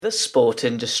The Sport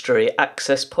Industry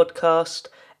Access Podcast,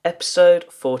 Episode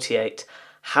 48.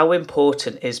 How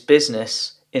important is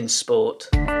business in sport?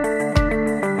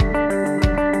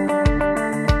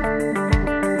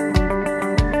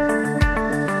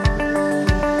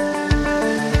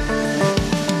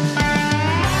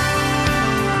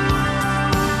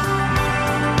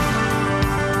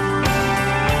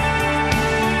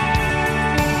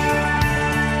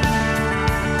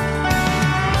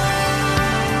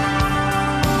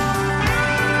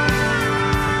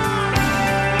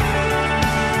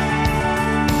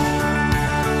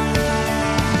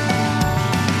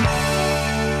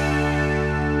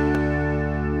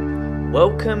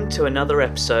 Welcome to another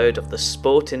episode of the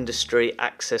Sport Industry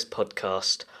Access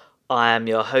Podcast. I am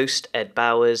your host, Ed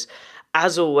Bowers.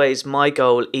 As always, my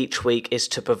goal each week is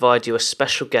to provide you a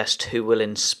special guest who will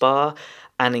inspire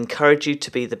and encourage you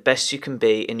to be the best you can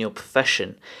be in your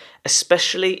profession,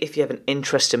 especially if you have an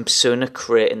interest in pursuing a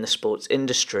career in the sports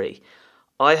industry.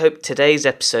 I hope today's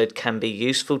episode can be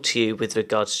useful to you with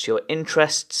regards to your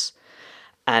interests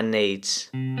and needs.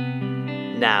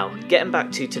 Now, getting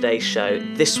back to today's show,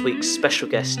 this week's special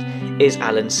guest is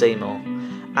Alan Seymour.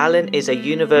 Alan is a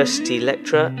University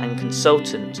Lecturer and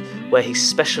Consultant where he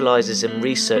specialises in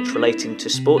research relating to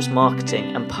sports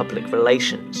marketing and public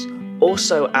relations.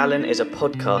 Also, Alan is a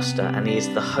podcaster and he is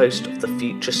the host of the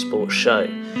Future Sports Show,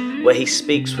 where he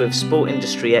speaks with sport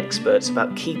industry experts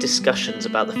about key discussions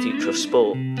about the future of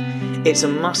sport. It's a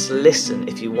must listen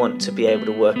if you want to be able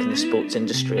to work in the sports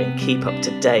industry and keep up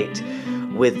to date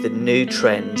with the new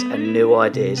trends and new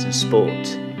ideas in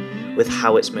sport, with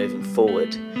how it's moving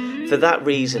forward. For that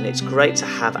reason, it's great to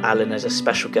have Alan as a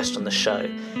special guest on the show.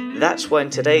 That's why in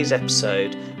today's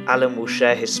episode, Alan will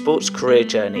share his sports career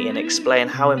journey and explain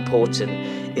how important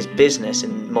is business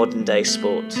in modern day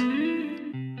sport.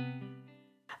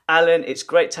 Alan, it's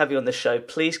great to have you on the show.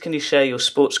 Please can you share your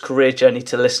sports career journey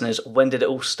to listeners? When did it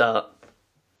all start?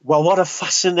 Well, what a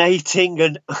fascinating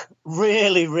and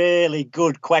really, really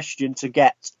good question to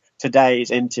get today's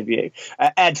interview.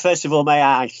 Ed, first of all, may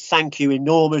I thank you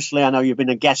enormously. I know you've been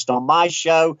a guest on my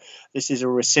show. This is a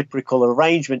reciprocal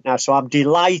arrangement now, so I'm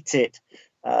delighted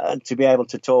to be able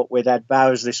to talk with Ed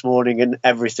Bowers this morning and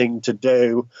everything to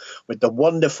do with the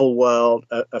wonderful world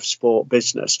of sport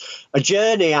business. A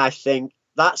journey, I think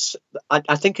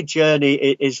a journey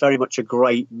is very much a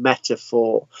great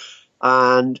metaphor.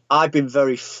 And I've been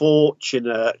very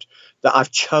fortunate that I've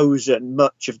chosen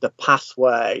much of the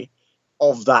pathway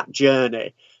of that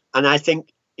journey. And I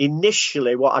think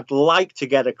initially what I'd like to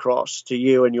get across to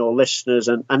you and your listeners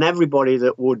and everybody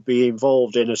that would be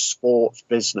involved in a sports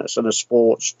business and a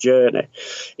sports journey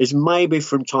is maybe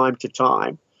from time to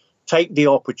time, take the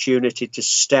opportunity to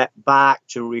step back,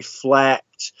 to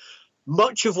reflect.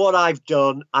 Much of what I've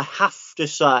done, I have to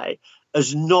say,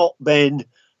 has not been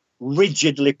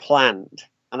rigidly planned.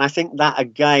 And I think that,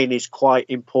 again, is quite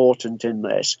important in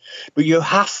this. But you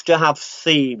have to have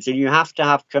themes and you have to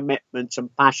have commitment and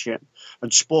passion.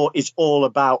 And sport is all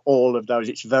about all of those.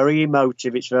 It's very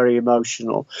emotive. It's very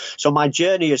emotional. So my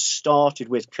journey has started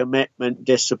with commitment,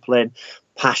 discipline,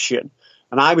 passion.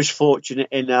 And I was fortunate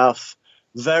enough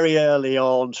very early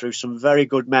on through some very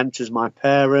good mentors, my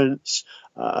parents,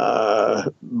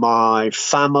 my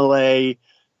family,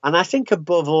 and I think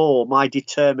above all, my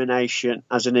determination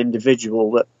as an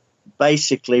individual that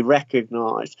basically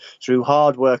recognised through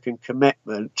hard work and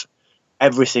commitment,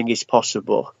 everything is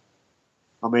possible.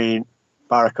 I mean,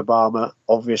 Barack Obama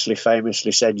obviously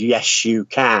famously said, yes, you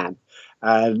can.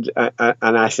 And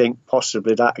I think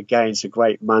possibly that, again, is a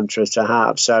great mantra to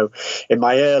have. So in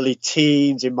my early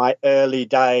teens, in my early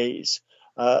days,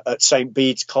 at St.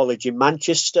 Bede's College in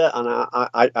Manchester, and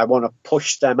I want to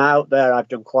push them out there. I've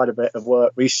done quite a bit of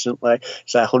work recently.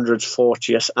 It's their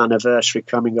 140th anniversary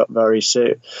coming up very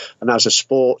soon. And as a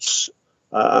sports,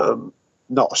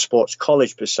 not a sports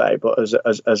college per se, but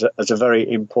as a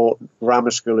very important grammar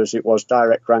school as it was,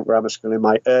 Direct Grant Grammar School in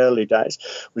my early days,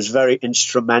 was very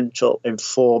instrumental in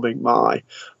forming my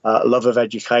love of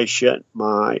education,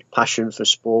 my passion for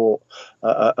sport,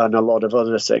 and a lot of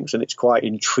other things. And it's quite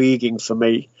intriguing for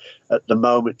me at the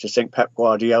moment to think Pep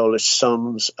Guardiola's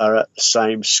sons are at the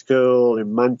same school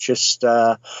in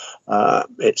Manchester.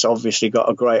 It's obviously got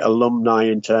a great alumni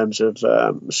in terms of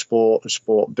sport and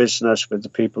sport business with the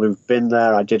people who've been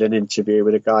there. I did an interview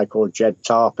with a guy called Jed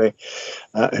Tarpey,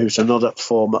 who's another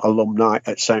former alumni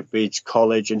at St. Bede's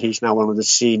College, and he's now one of the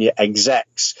senior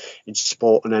execs in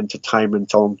sport and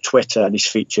entertainment on Twitter, and he's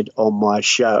featured on my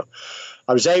show.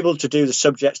 I was able to do the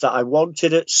subjects that I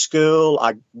wanted at school.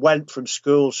 I went from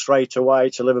school straight away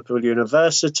to Liverpool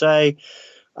University.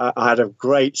 I had a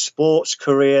great sports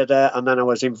career there, and then I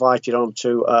was invited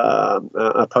onto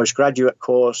a postgraduate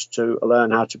course to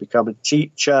learn how to become a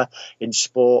teacher in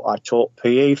sport. I taught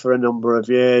PE for a number of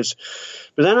years.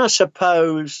 But then I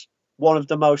suppose one of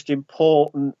the most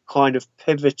important kind of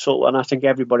pivotal, and I think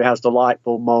everybody has the light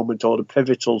bulb moment or the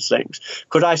pivotal things.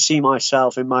 Could I see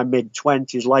myself in my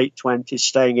mid-20s, late 20s,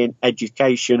 staying in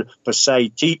education per se,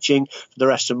 teaching for the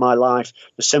rest of my life?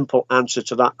 The simple answer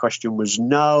to that question was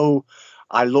no.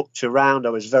 I looked around. I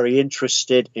was very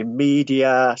interested in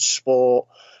media, sport,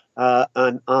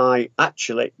 and I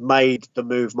actually made the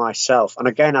move myself. And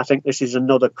again, I think this is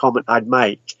another comment I'd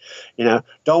make.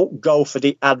 Don't go for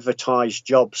the advertised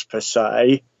jobs per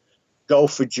se. Go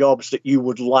for jobs that you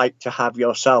would like to have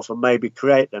yourself and maybe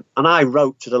create them. And I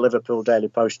wrote to the Liverpool Daily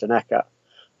Post and Echo,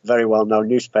 very well-known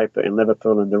newspaper in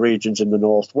Liverpool and the regions in the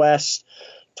northwest,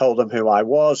 told them who I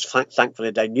was.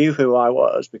 Thankfully, they knew who I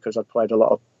was because I played a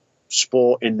lot of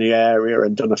sport in the area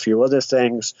and done a few other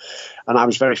things. And I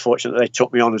was very fortunate that they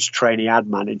took me on as trainee ad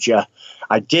manager.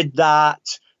 I did that.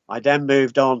 I then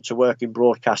moved on to work in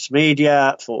broadcast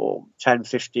media for 10,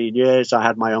 15 years. I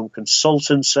had my own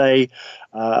consultancy,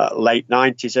 late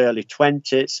 90s, early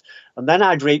 20s. And then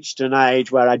I'd reached an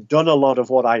age where I'd done a lot of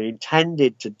what I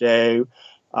intended to do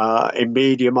in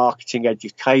media marketing,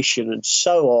 education, and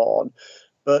so on.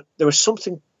 But there was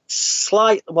something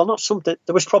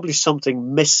there was probably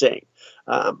something missing.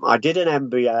 I did an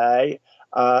MBA.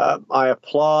 I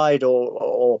applied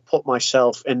or put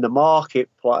myself in the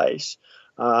marketplace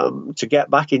to get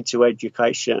back into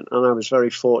education, and I was very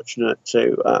fortunate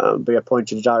to be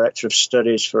appointed Director of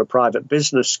Studies for a private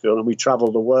business school, and we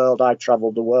travelled the world. I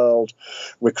travelled the world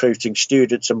recruiting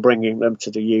students and bringing them to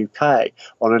the UK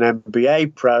on an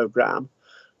MBA programme.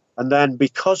 And then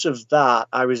because of that,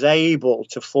 I was able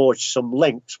to forge some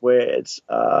links with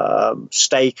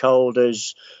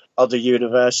stakeholders, other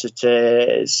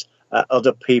universities,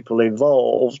 other people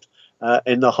involved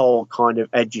in the whole kind of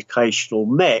educational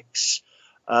mix.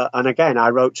 And again, I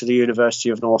wrote to the University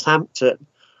of Northampton,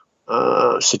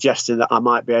 suggesting that I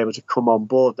might be able to come on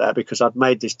board there because I'd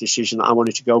made this decision that I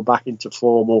wanted to go back into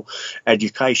formal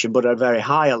education, but at a very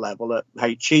higher level, at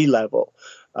HE level.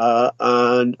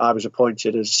 And I was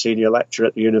appointed as a senior lecturer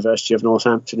at the University of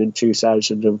Northampton in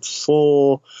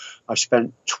 2004. I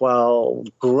spent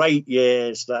 12 great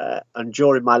years there. And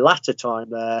during my latter time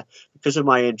there, because of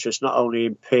my interest not only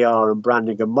in PR and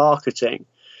branding and marketing,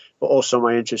 but also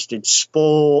my interest in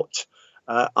sport,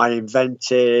 I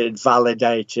invented,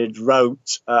 validated,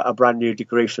 wrote a brand new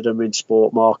degree for them in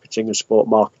sport marketing and sport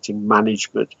marketing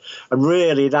management. And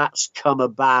really that's come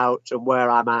about and where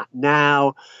I'm at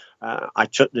now. I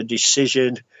took the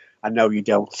decision. I know you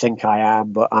don't think I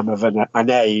am, but I'm of an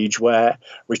age where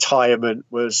retirement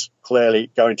was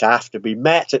clearly going to have to be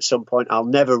met at some point. I'll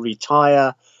never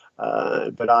retire,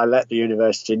 but I let the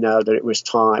university know that it was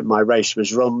time. My race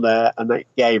was run there, and that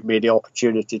gave me the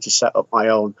opportunity to set up my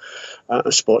own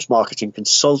sports marketing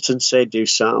consultancy, do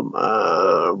some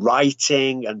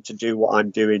writing, and to do what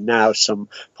I'm doing now, some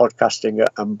podcasting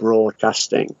and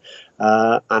broadcasting.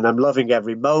 And I'm loving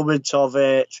every moment of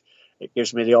it. It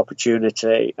gives me the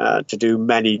opportunity to do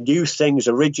many new things,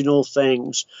 original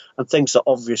things, and things that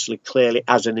obviously, clearly,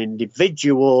 as an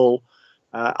individual,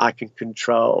 I can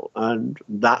control. And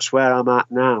that's where I'm at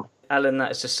now. Alan,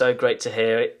 that is just so great to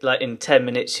hear. Like in 10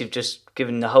 minutes, you've just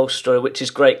given the whole story, which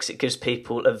is great because it gives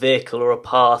people a vehicle or a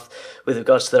path with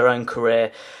regards to their own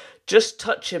career. Just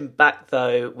touching back,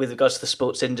 though, with regards to the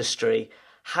sports industry,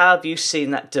 how have you seen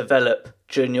that develop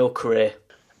during your career?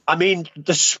 I mean,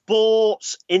 the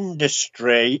sports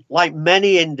industry, like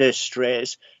many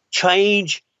industries,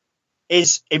 change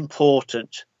is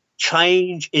important.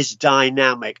 Change is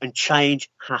dynamic and change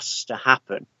has to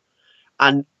happen.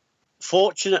 And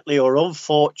fortunately or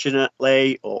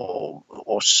unfortunately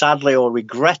or sadly or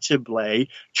regrettably,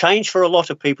 change for a lot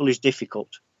of people is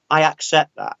difficult. I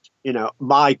accept that.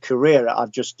 My career,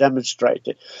 I've just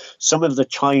demonstrated some of the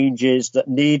changes that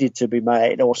needed to be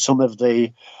made or some of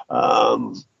the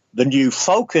new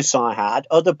focus I had,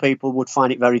 other people would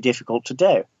find it very difficult to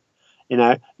do.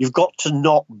 You've got to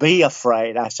not be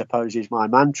afraid, I suppose, is my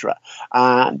mantra.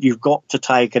 And you've got to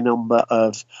take a number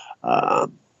of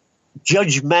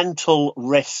judgmental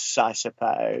risks, I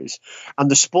suppose.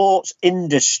 And the sports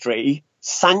industry,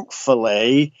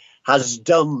 thankfully, has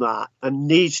done that and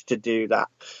needs to do that.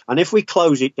 And if we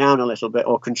close it down a little bit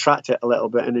or contract it a little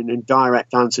bit, and in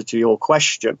direct answer to your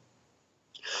question,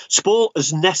 sport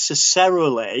has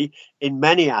necessarily, in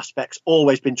many aspects,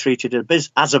 always been treated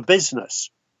as a business.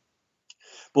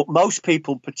 But most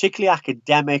people, particularly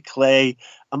academically,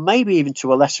 and maybe even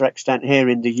to a lesser extent here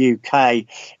in the UK,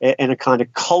 in a kind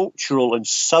of cultural and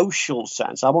social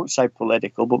sense, I won't say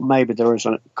political, but maybe there is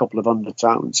a couple of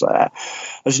undertones there,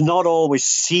 has not always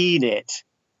seen it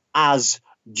as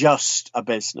just a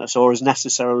business or has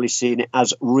necessarily seen it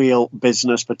as real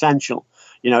business potential.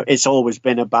 It's always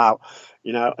been about,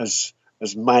 as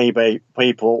maybe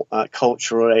people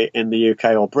culturally in the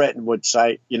UK or Britain would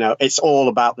say, it's all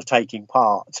about the taking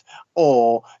part,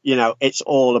 or, it's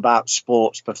all about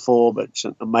sports performance.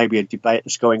 And maybe a debate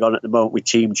that's going on at the moment with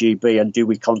Team GB, and do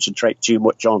we concentrate too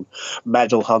much on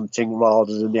medal hunting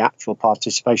rather than the actual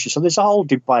participation? So there's a whole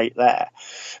debate there.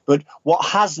 But what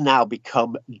has now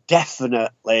become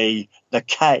definitely the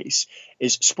case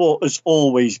is sport has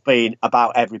always been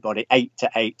about everybody, 8 to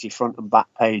 80, front and back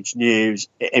page news.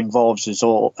 It involves us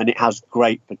all, and it has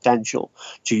great potential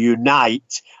to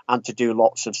unite and to do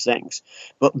lots of things.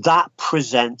 But that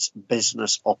presents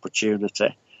business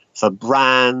opportunity for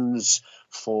brands,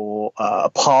 for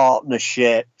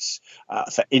partnerships,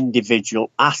 for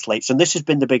individual athletes. And this has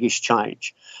been the biggest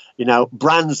change.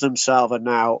 Brands themselves are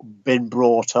now been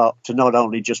brought up to not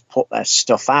only just put their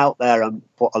stuff out there and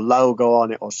put a logo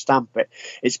on it or stamp it.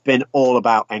 It's been all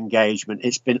about engagement.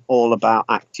 It's been all about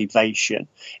activation.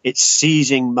 It's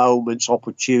seizing moments,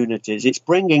 opportunities. It's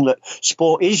bringing that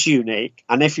sport is unique.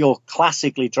 And if you're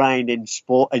classically trained in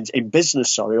sport, in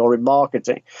business, or in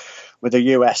marketing, with a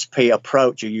USP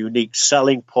approach, a unique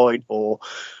selling point, or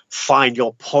find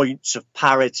your points of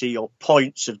parity or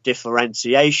points of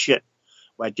differentiation,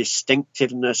 where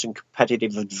distinctiveness and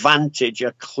competitive advantage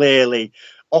are clearly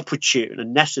opportune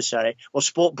and necessary. Well,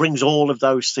 sport brings all of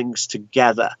those things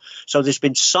together. So there's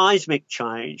been seismic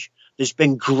change. There's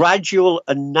been gradual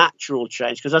and natural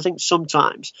change, because I think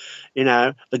sometimes,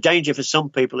 the danger for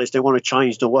some people is they want to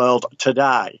change the world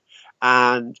today.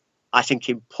 And I think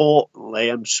importantly,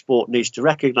 and sport needs to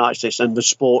recognise this, and the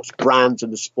sports brands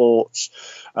and the sports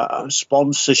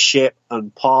sponsorship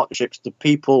and partnerships, the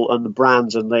people and the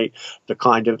brands and the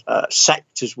kind of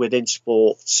sectors within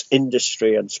sports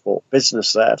industry and sport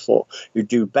business, therefore, who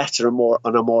do better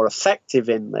and are more effective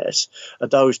in this, are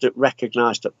those that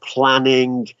recognise that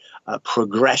planning,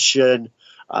 progression,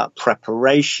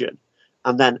 preparation,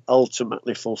 and then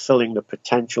ultimately fulfilling the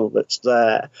potential that's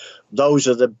there. Those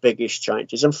are the biggest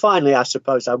changes. And finally, I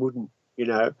suppose I wouldn't,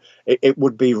 it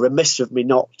would be remiss of me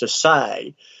not to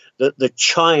say that the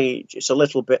change, it's a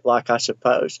little bit like, I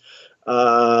suppose,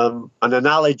 an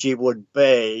analogy would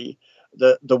be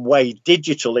the way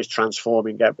digital is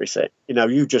transforming everything.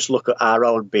 You just look at our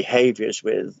own behaviours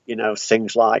with,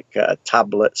 things like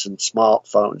tablets and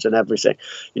smartphones and everything.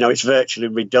 It's virtually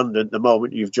redundant the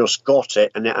moment you've just got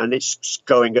it, and it's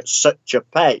going at such a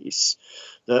pace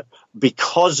that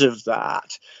because of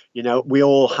that, we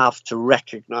all have to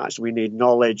recognise we need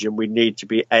knowledge, and we need to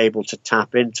be able to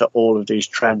tap into all of these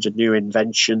trends and new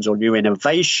inventions or new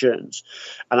innovations.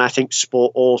 And I think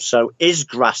sport also is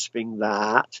grasping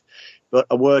that. But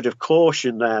a word of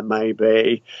caution there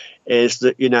maybe is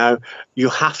that, you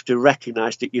have to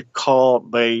recognise that you can't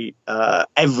be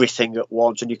everything at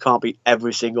once, and you can't be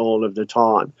everything all of the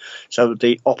time. So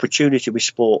the opportunity with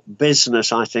sport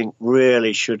business, I think,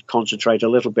 really should concentrate a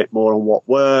little bit more on what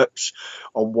works,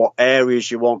 on what areas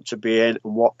you want to be in,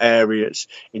 and what areas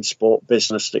in sport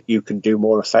business that you can do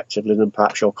more effectively than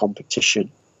perhaps your competition.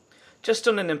 Just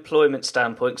on an employment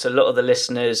standpoint, because a lot of the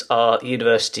listeners are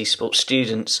university sports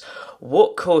students,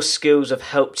 what core skills have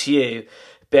helped you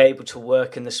be able to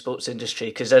work in the sports industry?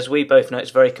 Because as we both know,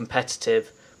 it's very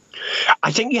competitive.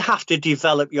 I think you have to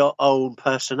develop your own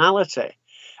personality,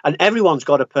 and everyone's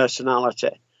got a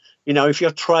personality. If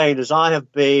you're trained, as I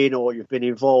have been, or you've been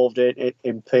involved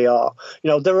in PR,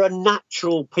 there are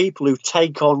natural people who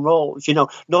take on roles.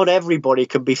 Not everybody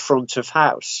can be front of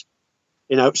house.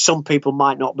 Some people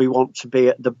might not want to be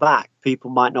at the back.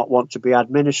 People might not want to be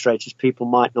administrators. People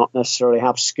might not necessarily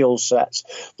have skill sets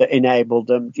that enable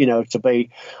them, to be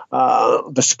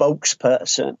the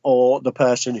spokesperson or the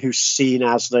person who's seen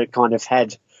as the kind of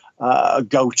head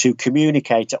go-to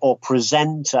communicator or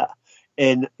presenter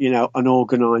in, an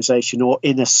organisation or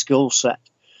in a skill set.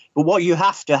 But what you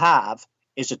have to have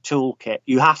is a toolkit.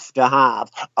 You have to have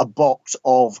a box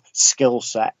of skill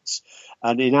sets.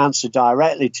 And in answer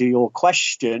directly to your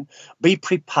question, be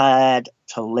prepared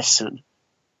to listen.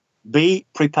 Be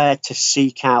prepared to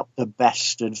seek out the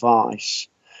best advice.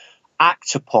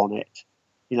 Act upon it.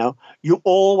 You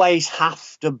always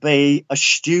have to be a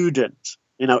student,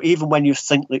 even when you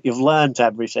think that you've learned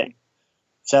everything.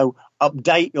 So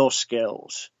update your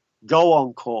skills, go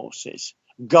on courses,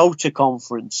 go to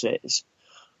conferences,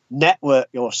 network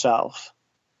yourself,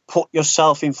 put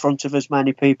yourself in front of as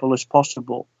many people as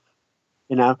possible.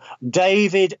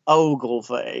 David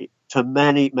Ogilvy, to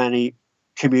many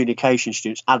communication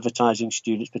students, advertising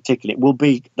students particularly, will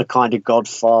be the kind of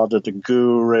godfather, the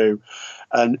guru.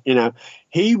 And,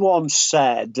 he once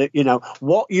said that,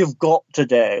 what you've got to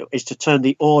do is to turn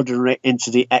the ordinary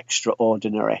into the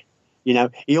extraordinary.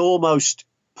 He almost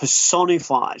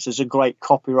personifies as a great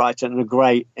copywriter and a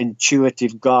great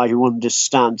intuitive guy who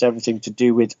understands everything to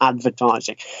do with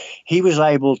advertising. He was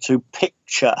able to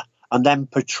picture and then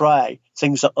portray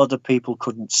things that other people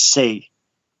couldn't see.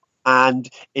 And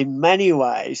in many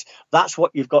ways, that's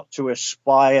what you've got to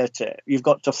aspire to. You've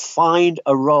got to find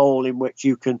a role in which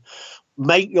you can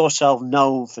make yourself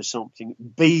known for something,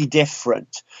 be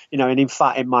different. And in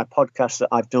fact, in my podcast that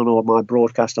I've done, or my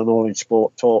broadcast on All in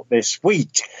Sport Talk this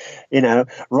week,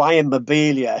 Ryan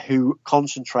Mobilia, who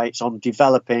concentrates on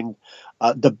developing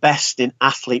the best in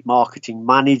athlete marketing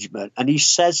management. And he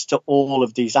says to all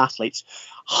of these athletes,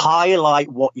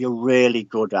 highlight what you're really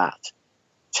good at.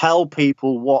 Tell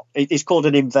people what it's called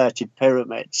an inverted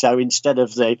pyramid. So instead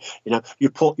of you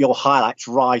put your highlights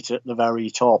right at the very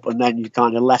top, and then you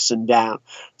kind of lessen down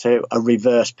to a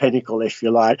reverse pinnacle, if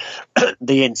you like,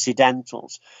 the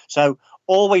incidentals. So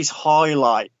always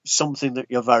highlight something that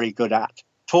you're very good at.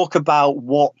 Talk about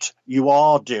what you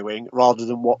are doing rather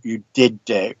than what you did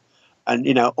do. And,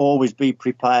 always be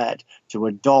prepared to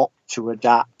adopt, to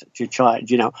adapt, to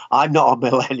change. I'm not a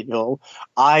millennial.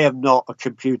 I am not a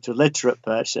computer literate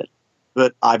person,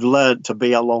 but I've learned to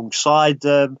be alongside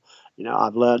them.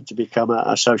 I've learned to become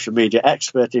a social media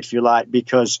expert, if you like,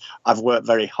 because I've worked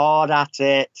very hard at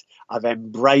it. I've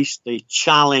embraced the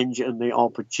challenge and the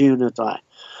opportunity.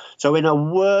 So in a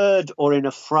word or in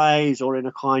a phrase or in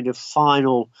a kind of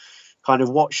final kind of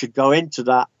what should go into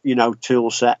that,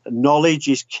 tool set, knowledge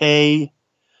is key.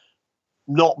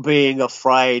 Not being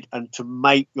afraid and to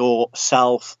make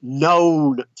yourself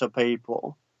known to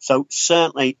people. So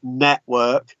certainly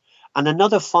network. And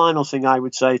another final thing I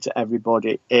would say to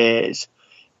everybody is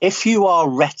if you are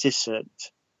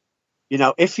reticent,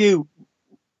 if you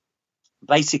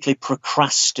basically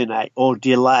procrastinate or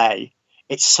delay,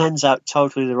 it sends out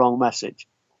totally the wrong message.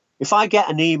 If I get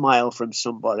an email from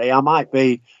somebody, I might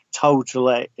be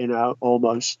totally,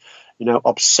 almost,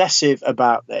 obsessive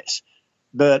about this.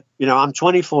 But, I'm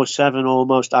 24/7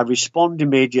 almost. I respond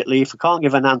immediately. If I can't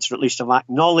give an answer, at least I've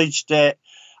acknowledged it.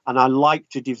 And I like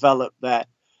to develop that.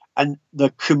 And the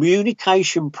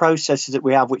communication processes that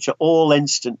we have, which are all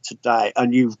instant today,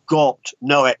 and you've got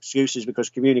no excuses because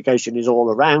communication is all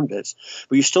around us,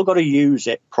 but you've still got to use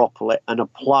it properly and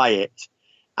apply it.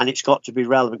 And it's got to be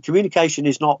relevant. Communication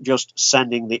is not just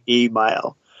sending the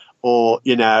email or,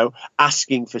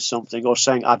 asking for something or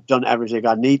saying, I've done everything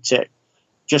I need to.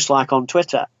 Just like on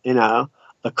Twitter,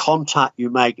 the contact you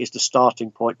make is the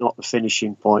starting point, not the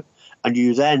finishing point. And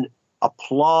you then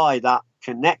apply that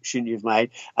connection you've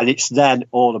made, and it's then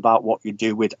all about what you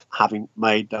do with having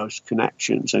made those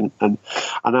connections. And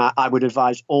I would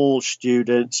advise all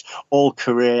students, all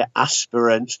career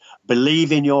aspirants,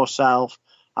 believe in yourself,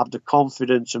 have the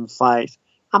confidence and faith,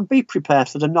 and be prepared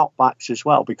for the knockbacks as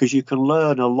well, because you can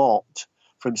learn a lot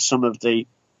from some of the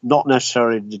not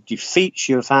necessarily the defeats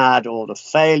you've had or the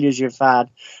failures you've had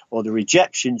or the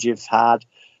rejections you've had.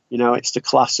 It's the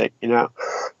classic,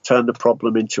 turn the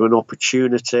problem into an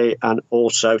opportunity, and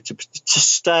also to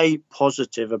stay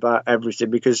positive about everything.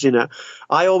 Because,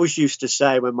 I always used to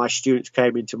say when my students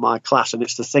came into my class, and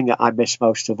it's the thing that I miss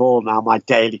most of all now, my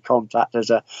daily contact as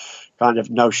a kind of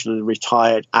notionally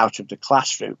retired out of the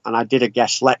classroom. And I did a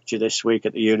guest lecture this week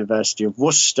at the University of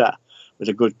Worcester with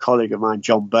a good colleague of mine,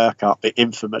 John Burkhart, the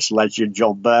infamous legend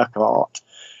John Burkhart.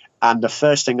 And the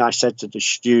first thing I said to the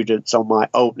students on my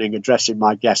opening address in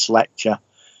my guest lecture,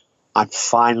 I'm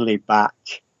finally back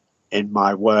in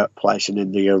my workplace and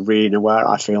in the arena where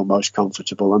I feel most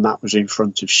comfortable. And that was in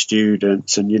front of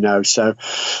students. And, so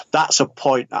that's a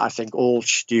point that I think all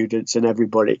students and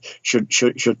everybody should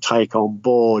take on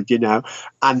board,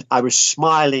 And I was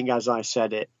smiling as I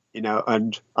said it.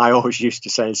 And I always used to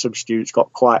say some students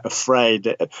got quite afraid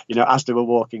that, as they were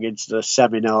walking into the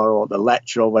seminar or the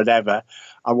lecture or whatever,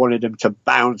 I wanted them to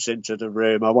bounce into the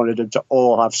room. I wanted them to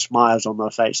all have smiles on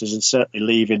their faces and certainly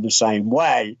leave in the same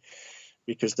way,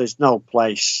 because there's no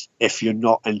place if you're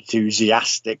not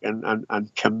enthusiastic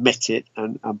and committed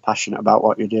and passionate about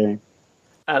what you're doing.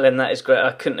 Alan, that is great.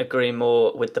 I couldn't agree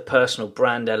more with the personal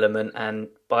brand element, and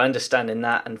by understanding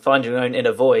that and finding your own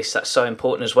inner voice, that's so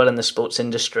important as well in the sports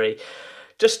industry.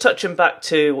 Just touching back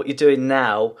to what you're doing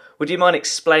now, would you mind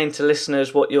explaining to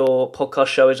listeners what your podcast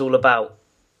show is all about?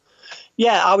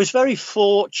 Yeah, I was very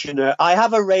fortunate. I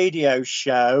have a radio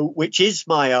show, which is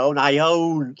my own. I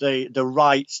own the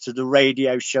rights to the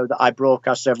radio show that I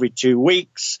broadcast every 2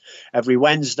 weeks, every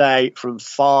Wednesday from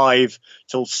 5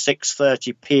 till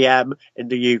 6:30 p.m. in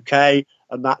the UK,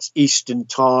 and that's Eastern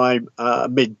time,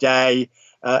 midday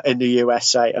in the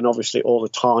USA, and obviously all the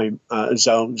time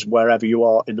zones wherever you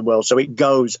are in the world. So it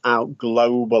goes out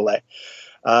globally.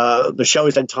 The show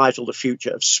is entitled The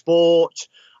Future of Sport.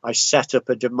 I set up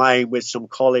a domain with some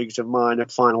colleagues of mine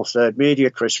at Final Third Media,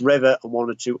 Chris River, and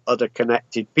one or two other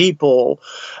connected people.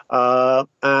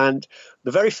 And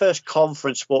the very first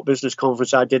conference, sport business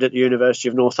conference I did at the University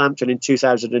of Northampton in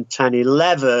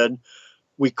 2010-11,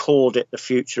 we called it The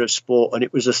Future of Sport, and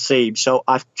it was a theme. So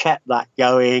I've kept that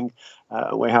going.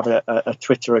 We have a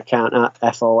Twitter account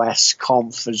at FOS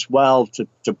Conf as well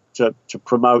to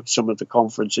promote some of the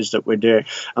conferences that we're doing,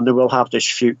 and then we'll have this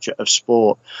Future of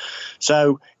Sport.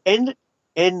 So in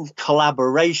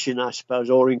collaboration, I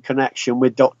suppose, or in connection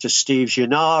with Dr. Steve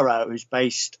Gennaro, who's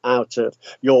based out of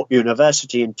York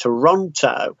University in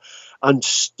Toronto. And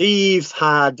Steve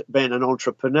had been an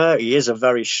entrepreneur. He is a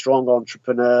very strong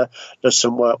entrepreneur, does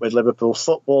some work with Liverpool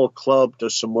Football Club,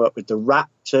 does some work with the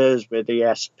Raptors, with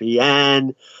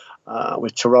ESPN,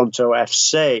 with Toronto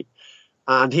FC.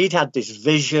 And he'd had this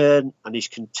vision, and he's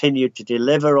continued to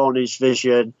deliver on his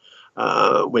vision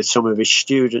with some of his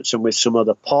students and with some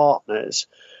other partners.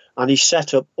 And he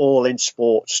set up All in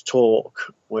Sports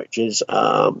Talk, which is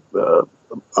an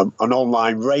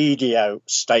online radio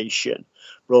station,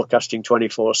 broadcasting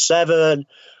 24/7,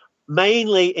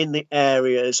 mainly in the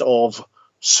areas of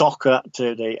soccer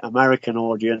to the American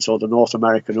audience or the North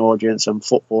American audience and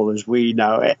football as we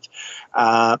know it.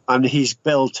 And he's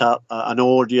built up an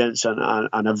audience and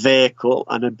a vehicle,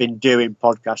 and had been doing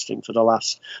podcasting for the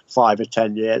last 5 or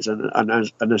 10 years and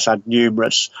has had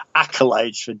numerous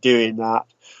accolades for doing that.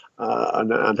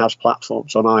 And has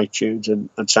platforms on iTunes and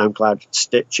SoundCloud and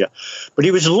Stitcher. But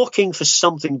he was looking for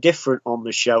something different on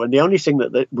the show, and the only thing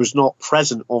that was not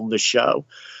present on the show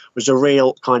was a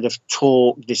real kind of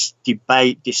talk, this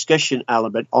debate, discussion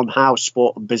element on how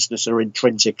sport and business are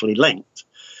intrinsically linked.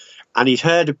 And he'd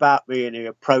heard about me, and he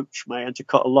approached me, and to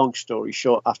cut a long story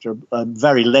short, after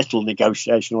very little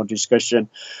negotiation or discussion,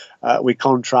 we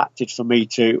contracted for me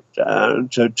to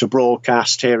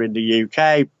broadcast here in the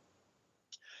UK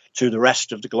to the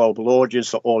rest of the global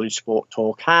audience that All in Sport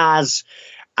Talk has,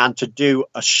 and to do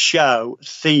a show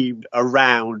themed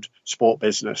around sport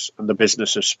business and the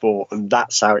business of sport. And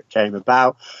that's how it came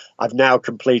about. I've now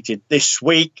completed this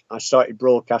week. I started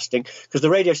broadcasting because the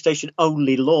radio station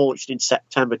only launched in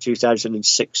September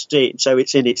 2016. So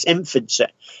it's in its infancy.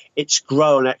 It's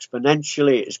grown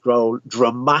exponentially. It's grown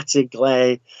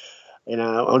dramatically.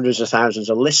 Hundreds of thousands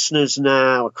of listeners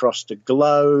now across the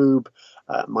globe.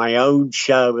 My own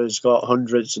show has got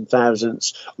hundreds and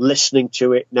thousands listening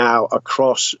to it now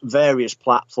across various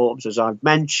platforms, as I've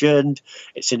mentioned.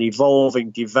 It's an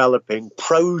evolving, developing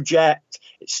project.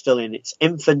 It's still in its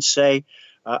infancy.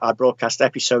 I broadcast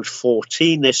episode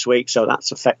 14 this week, so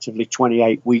that's effectively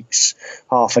 28 weeks,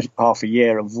 half a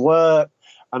year of work.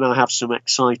 And I have some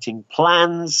exciting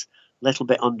plans. Little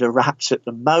bit under wraps at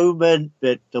the moment,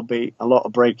 but there'll be a lot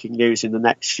of breaking news in the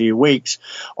next few weeks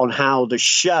on how the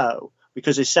show,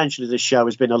 because essentially the show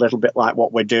has been a little bit like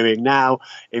what we're doing now,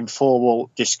 informal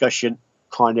discussion,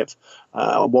 kind of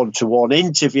one-to-one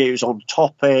interviews on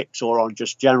topics or on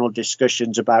just general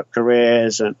discussions about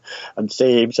careers and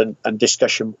themes and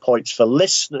discussion points for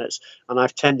listeners. And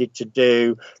I've tended to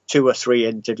do 2 or 3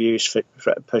 interviews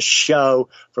per show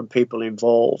from people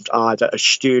involved, either as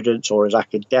students or as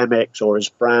academics or as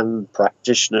brand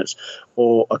practitioners,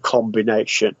 or a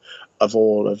combination of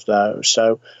all of those.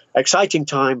 So exciting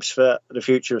times for the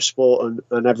future of sport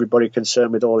and everybody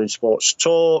concerned with All in Sports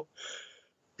Talk.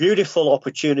 Beautiful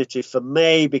opportunity for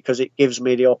me because it gives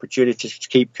me the opportunity to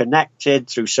keep connected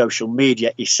through social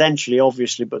media, essentially,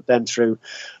 obviously, but then through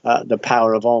the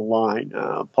power of online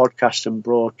podcast and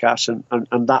broadcast.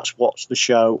 And that's what's the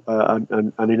show.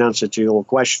 And in answer to your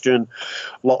question,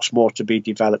 lots more to be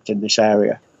developed in this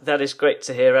area. That is great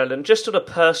to hear, Alan. Just on a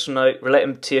personal note,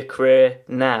 relating to your career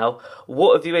now,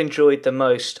 what have you enjoyed the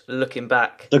most looking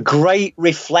back? The great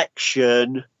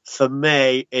reflection for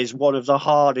me is one of the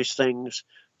hardest things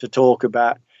to talk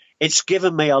about. It's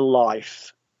given me a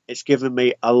life. It's given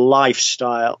me a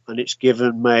lifestyle, and it's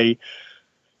given me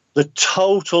the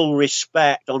total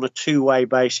respect on a two-way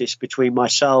basis between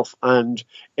myself and,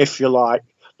 if you like,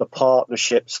 the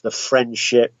partnerships, the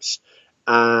friendships,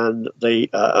 and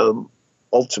the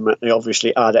ultimately,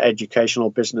 obviously, either educational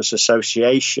business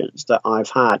associations that I've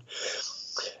had.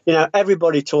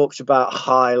 everybody talks about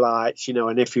highlights,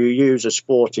 and if you use a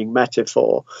sporting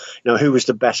metaphor, who was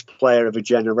the best player of a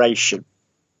generation?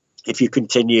 If you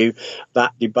continue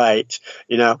that debate,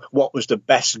 what was the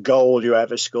best goal you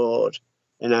ever scored?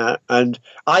 And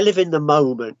I live in the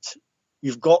moment.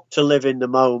 You've got to live in the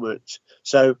moment.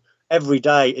 So every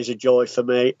day is a joy for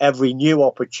me. Every new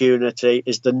opportunity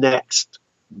is the next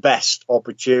best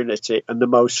opportunity and the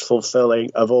most fulfilling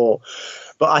of all.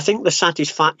 But I think the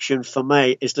satisfaction for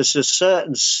me is there's a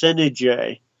certain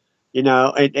synergy.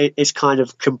 It's kind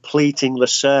of completing the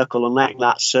circle and letting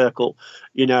that circle,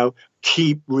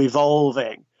 keep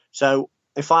revolving. So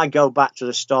if I go back to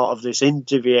the start of this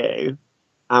interview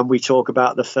and we talk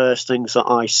about the first things that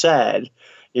I said,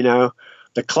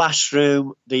 the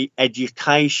classroom, the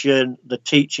education, the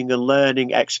teaching and learning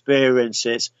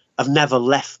experiences have never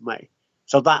left me.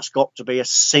 So that's got to be a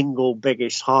single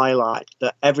biggest highlight,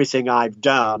 that everything I've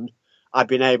done, I've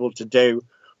been able to do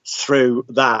through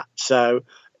that. So,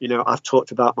 I've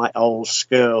talked about my old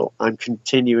school. I'm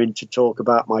continuing to talk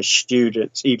about my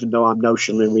students, even though I'm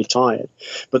notionally retired.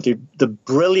 But the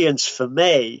brilliance for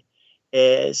me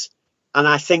is, and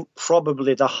I think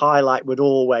probably the highlight would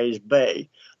always be,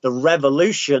 the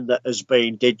revolution that has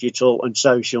been digital and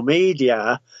social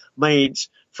media means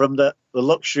from the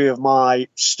luxury of my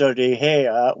study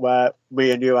here, where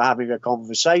me and you are having a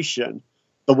conversation,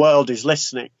 the world is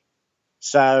listening.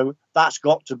 So that's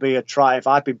got to be a triumph.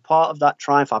 I've been part of that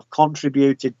triumph. I've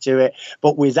contributed to it,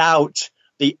 but without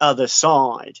the other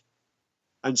side.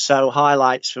 And so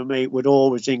highlights for me would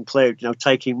always include,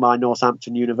 taking my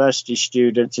Northampton University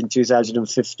students in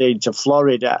 2015 to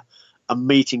Florida and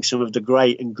meeting some of the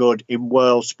great and good in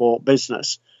world sport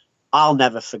business. I'll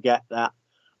never forget that.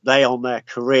 They on their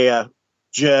career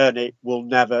journey will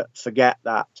never forget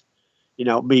that.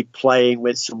 Me playing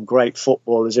with some great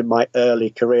footballers in my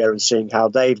early career and seeing how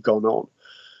they've gone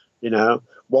on,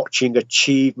 watching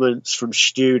achievements from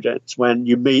students when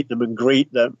you meet them and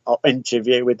greet them or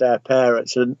interview with their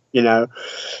parents, and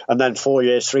then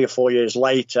 3 or 4 years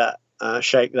later,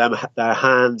 shake their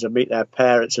hands and meet their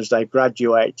parents as they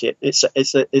graduated.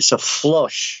 It's a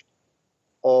flush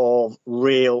of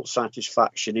real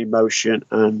satisfaction, emotion,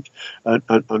 and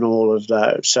all of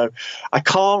those. So I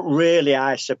can't really,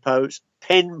 I suppose,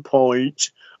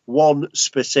 pinpoint one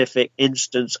specific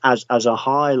instance as a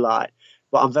highlight,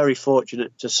 but I'm very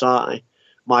fortunate to say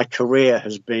my career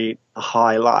has been a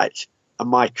highlight. And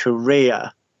my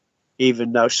career,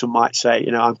 even though some might say,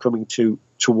 I'm coming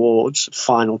towards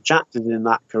final chapters in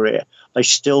that career, they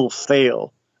still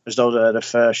feel as though they're the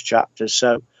first chapters.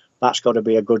 So that's got to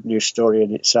be a good news story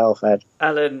in itself, Ed.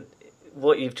 Alan,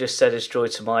 what you've just said is joy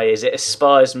to my ears. It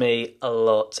inspires me a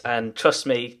lot. And trust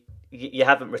me, you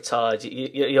haven't retired.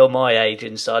 You're my age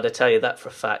inside, I tell you that for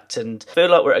a fact. And I feel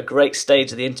like we're at a great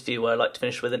stage of the interview where I'd like to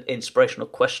finish with an inspirational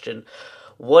question.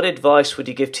 What advice would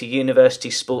you give to university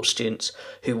sports students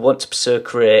who want to pursue a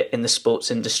career in the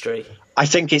sports industry? I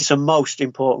think it's a most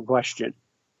important question.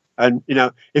 And,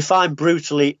 if I'm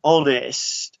brutally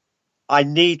honest, I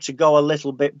need to go a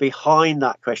little bit behind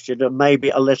that question and maybe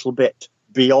a little bit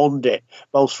beyond it,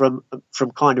 both from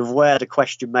kind of where the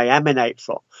question may emanate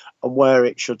from and where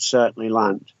it should certainly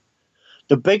land.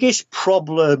 The biggest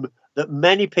problem that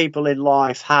many people in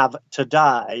life have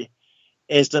today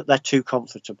is that they're too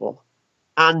comfortable,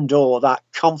 and or that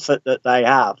comfort that they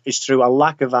have is through a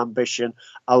lack of ambition,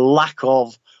 a lack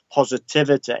of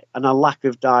positivity, and a lack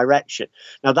of direction.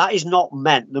 Now, that is not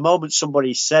meant, the moment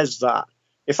somebody says that,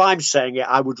 if I'm saying it,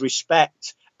 I would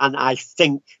respect, and I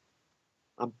think,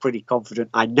 I'm pretty confident,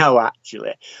 I know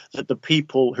actually, that the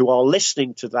people who are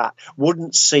listening to that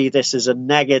wouldn't see this as a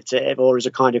negative or as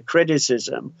a kind of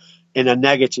criticism in a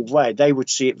negative way. They would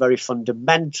see it very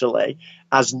fundamentally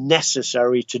as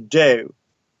necessary to do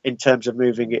in terms of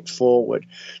moving it forward.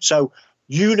 So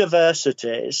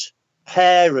universities,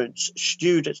 parents,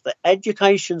 students, the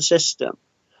education system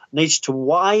needs to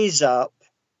wise up,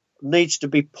 needs to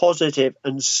be positive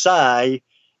and say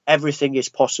everything is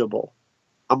possible.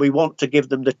 And we want to give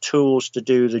them the tools to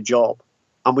do the job.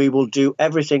 And we will do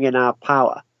everything in our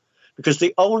power. Because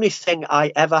the only thing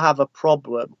I ever have a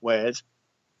problem with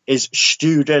is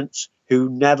students who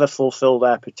never fulfill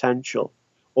their potential,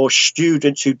 or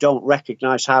students who don't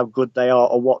recognize how good they are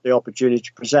or what the opportunity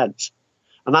presents.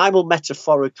 And I will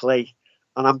metaphorically,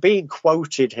 and I'm being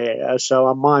quoted here, so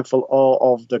I'm mindful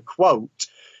of the quote,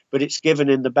 but it's given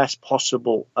in the best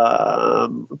possible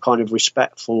kind of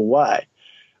respectful way.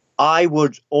 I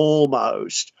would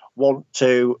almost want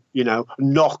to,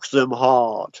 knock them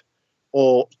hard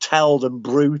or tell them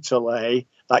brutally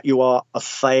that you are a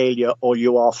failure or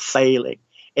you are failing,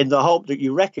 in the hope that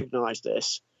you recognize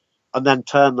this and then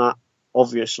turn that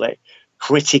obviously,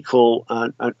 critical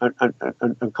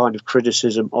and kind of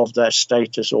criticism of their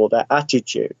status or their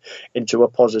attitude into a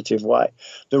positive way.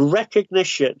 The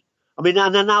recognition, I mean,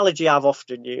 an analogy I've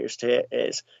often used here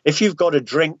is if you've got a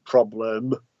drink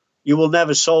problem, you will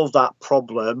never solve that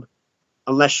problem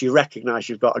unless you recognize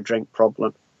you've got a drink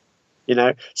problem.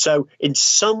 So in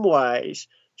some ways,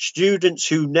 students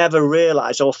who never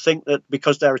realize or think that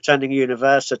because they're attending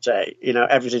university,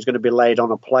 everything's going to be laid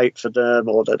on a plate for them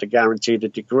or that they're guaranteed a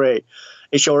degree.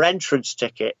 It's your entrance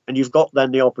ticket, and you've got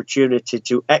then the opportunity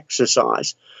to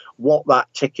exercise what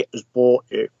that ticket has bought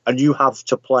you, and you have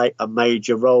to play a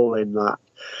major role in that.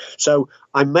 So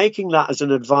I'm making that as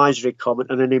an advisory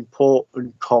comment and an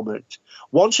important comment.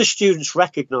 Once the students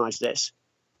recognize this,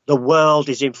 the world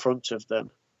is in front of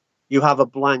them. You have a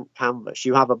blank canvas.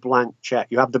 You have a blank check.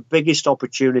 You have the biggest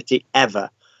opportunity ever,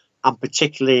 and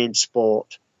particularly in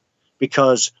sport,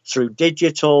 because through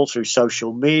digital, through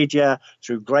social media,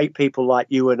 through great people like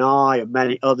you and I and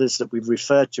many others that we've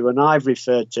referred to and I've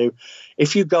referred to,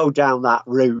 if you go down that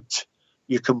route,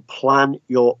 you can plan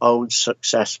your own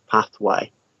success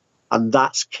pathway. And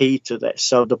that's key to this.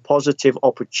 So the positive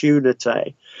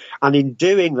opportunity. And in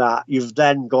doing that, you've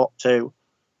then got to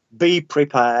be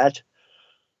prepared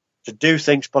to do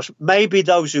things possible. Maybe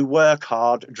those who work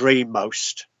hard dream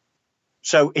most.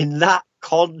 So in that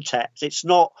context, it's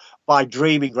not by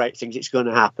dreaming great things it's going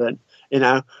to happen.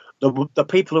 The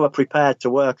people who are prepared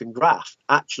to work and graft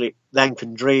actually then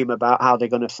can dream about how they're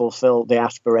going to fulfill the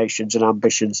aspirations and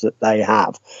ambitions that they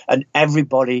have. And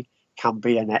everybody can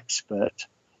be an expert.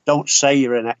 Don't say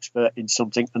you're an expert in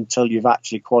something until you've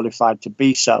actually qualified to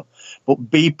be so. But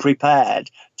be prepared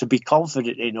to be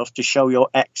confident enough to show your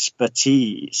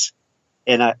expertise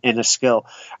in a skill.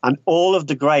 And all of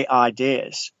the great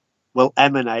ideas will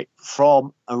emanate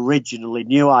from originally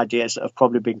new ideas that have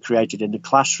probably been created in the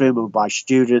classroom or by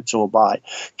students or by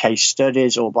case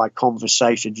studies or by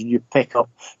conversations, and you pick up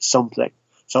something.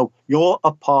 So you're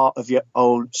a part of your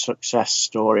own success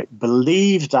story.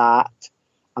 Believe that.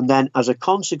 And then as a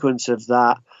consequence of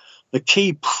that, the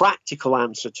key practical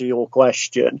answer to your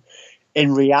question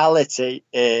in reality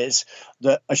is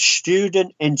that a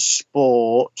student in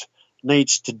sport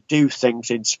needs to do things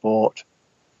in sport.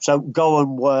 So go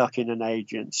and work in an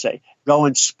agency, go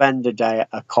and spend a day at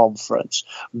a conference,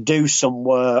 do some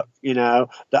work, that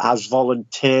has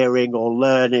volunteering or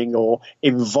learning or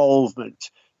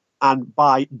involvement. And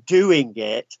by doing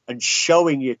it and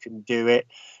showing you can do it,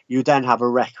 you then have a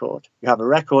record. You have a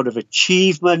record of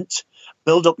achievement,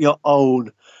 build up your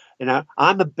own.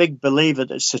 I'm a big believer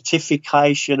that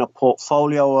certification, a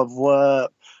portfolio of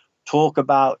work, talk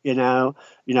about,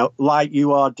 like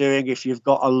you are doing, if you've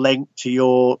got a link to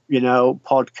your,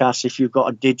 podcast, if you've got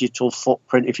a digital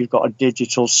footprint, if you've got a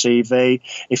digital CV,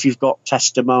 if you've got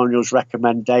testimonials,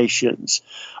 recommendations,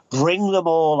 bring them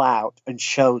all out and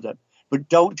show them. But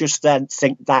don't just then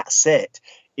think that's it.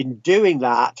 In doing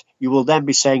that, you will then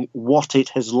be saying what it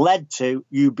has led to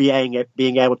you being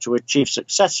able to achieve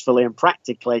successfully and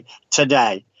practically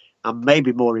today, and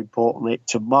maybe more importantly,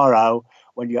 tomorrow,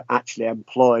 when you're actually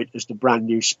employed as the brand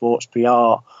new sports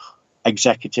PR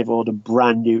executive or the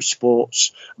brand new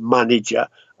sports manager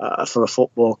for a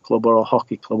football club or a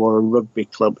hockey club or a rugby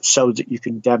club, so that you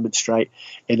can demonstrate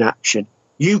in action.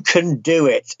 You can do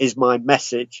it is my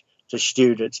message to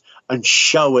students, and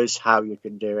show us how you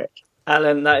can do it.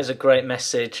 Alan, that is a great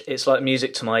message. It's like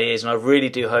music to my ears, and I really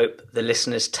do hope the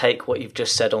listeners take what you've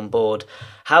just said on board.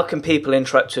 How can people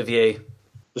interact with you?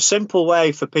 The simple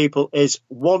way for people is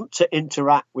want to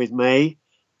interact with me,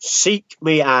 seek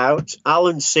me out,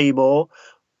 Alan Seymour.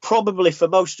 Probably for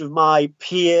most of my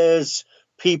peers,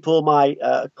 people, my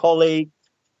colleagues,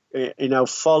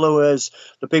 followers,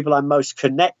 the people I'm most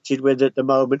connected with at the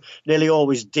moment, nearly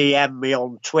always DM me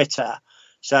on Twitter.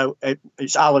 So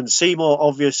it's Alan Seymour,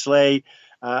 obviously.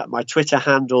 My Twitter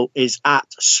handle is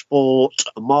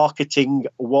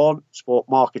 @sportmarketing1. Sport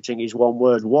marketing is one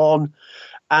word, one.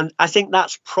 And I think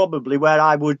that's probably where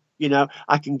I would,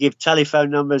 I can give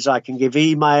telephone numbers, I can give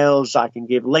emails, I can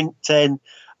give LinkedIn.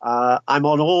 I'm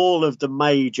on all of the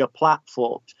major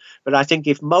platforms. But I think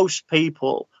if most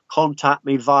people contact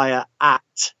me via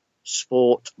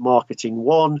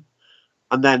 @sportmarketing1,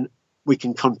 and then we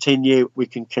can continue, we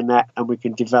can connect, and we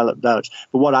can develop those.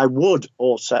 But what I would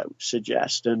also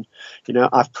suggest, and,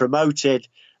 I've promoted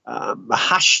a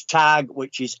hashtag,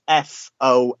 which is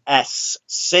FOSC,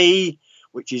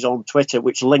 which is on Twitter,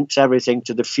 which links everything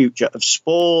to the future of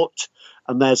sport.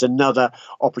 And there's another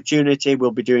opportunity.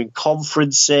 We'll be doing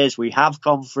conferences. We have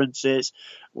conferences.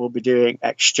 We'll be doing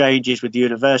exchanges with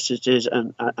universities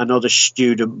and other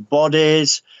student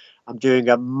bodies. I'm doing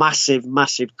a massive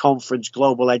conference,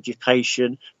 global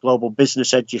education, global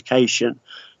business education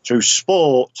through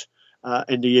sport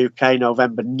in the UK,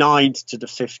 November 9th to the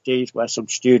 15th, where some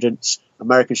students,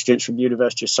 American students from the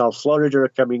University of South Florida are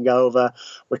coming over.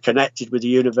 We're connected with the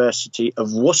University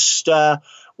of Worcester.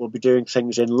 We'll be doing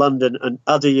things in London and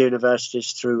other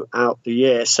universities throughout the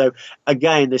year. So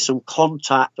again, there's some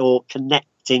contact or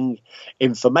connecting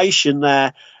information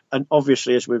there. And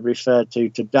obviously, as we've referred to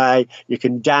today, you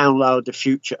can download the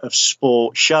Future of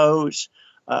Sport shows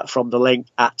from the link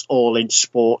at All in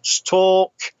Sports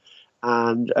Talk,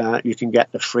 and you can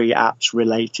get the free apps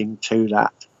relating to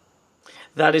that.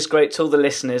 That is great. To all the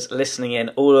listeners listening in,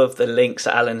 all of the links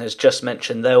that Alan has just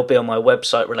mentioned, they'll be on my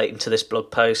website relating to this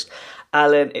blog post.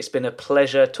 Alan, it's been a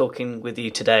pleasure talking with you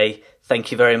today.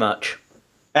 Thank you very much.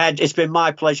 Ed, it's been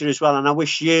my pleasure as well, and I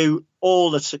wish you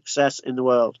all the success in the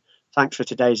world. Thanks for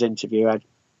today's interview, Ed.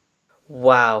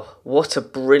 Wow, what a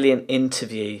brilliant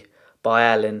interview by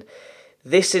Alan.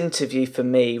 This interview for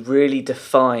me really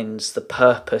defines the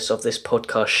purpose of this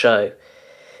podcast show.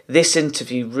 This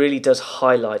interview really does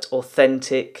highlight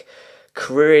authentic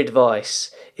career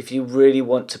advice if you really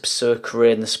want to pursue a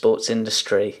career in the sports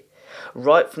industry.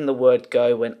 Right from the word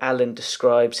go, when Alan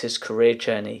describes his career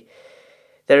journey,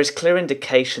 there is clear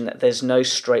indication that there's no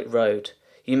straight road.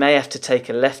 You may have to take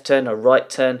a left turn, a right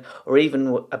turn, or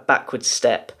even a backward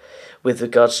step with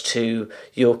regards to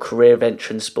your career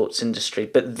venture in the sports industry.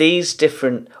 But these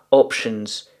different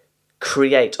options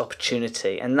create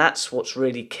opportunity, and that's what's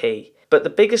really key. But the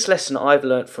biggest lesson I've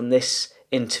learned from this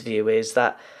interview is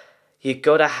that you've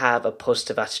got to have a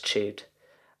positive attitude.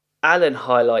 Alan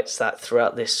highlights that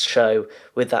throughout this show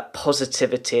with that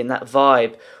positivity and that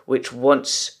vibe which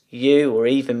wants you or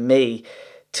even me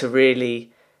to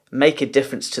really make a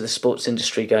difference to the sports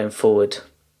industry going forward.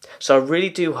 So I really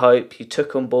do hope you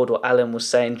took on board what Alan was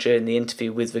saying during the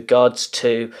interview with regards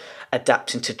to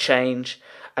adapting to change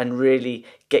and really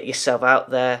get yourself out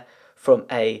there from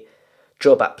a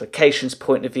job applications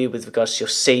point of view with regards to your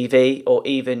CV or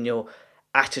even your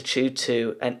attitude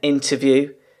to an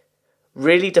interview.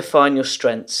 Really define your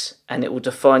strengths and it will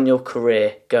define your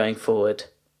career going forward.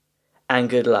 And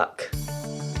good luck.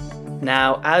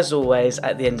 Now, as always,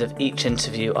 at the end of each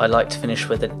interview, I like to finish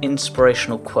with an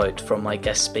inspirational quote from my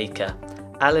guest speaker.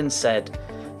 Alan said,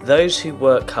 "Those who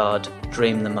work hard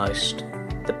dream the most.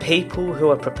 The people who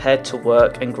are prepared to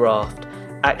work and graft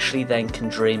actually then can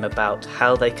dream about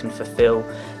how they can fulfill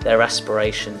their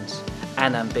aspirations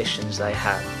and ambitions they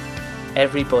have.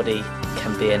 Everybody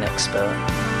can be an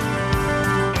expert."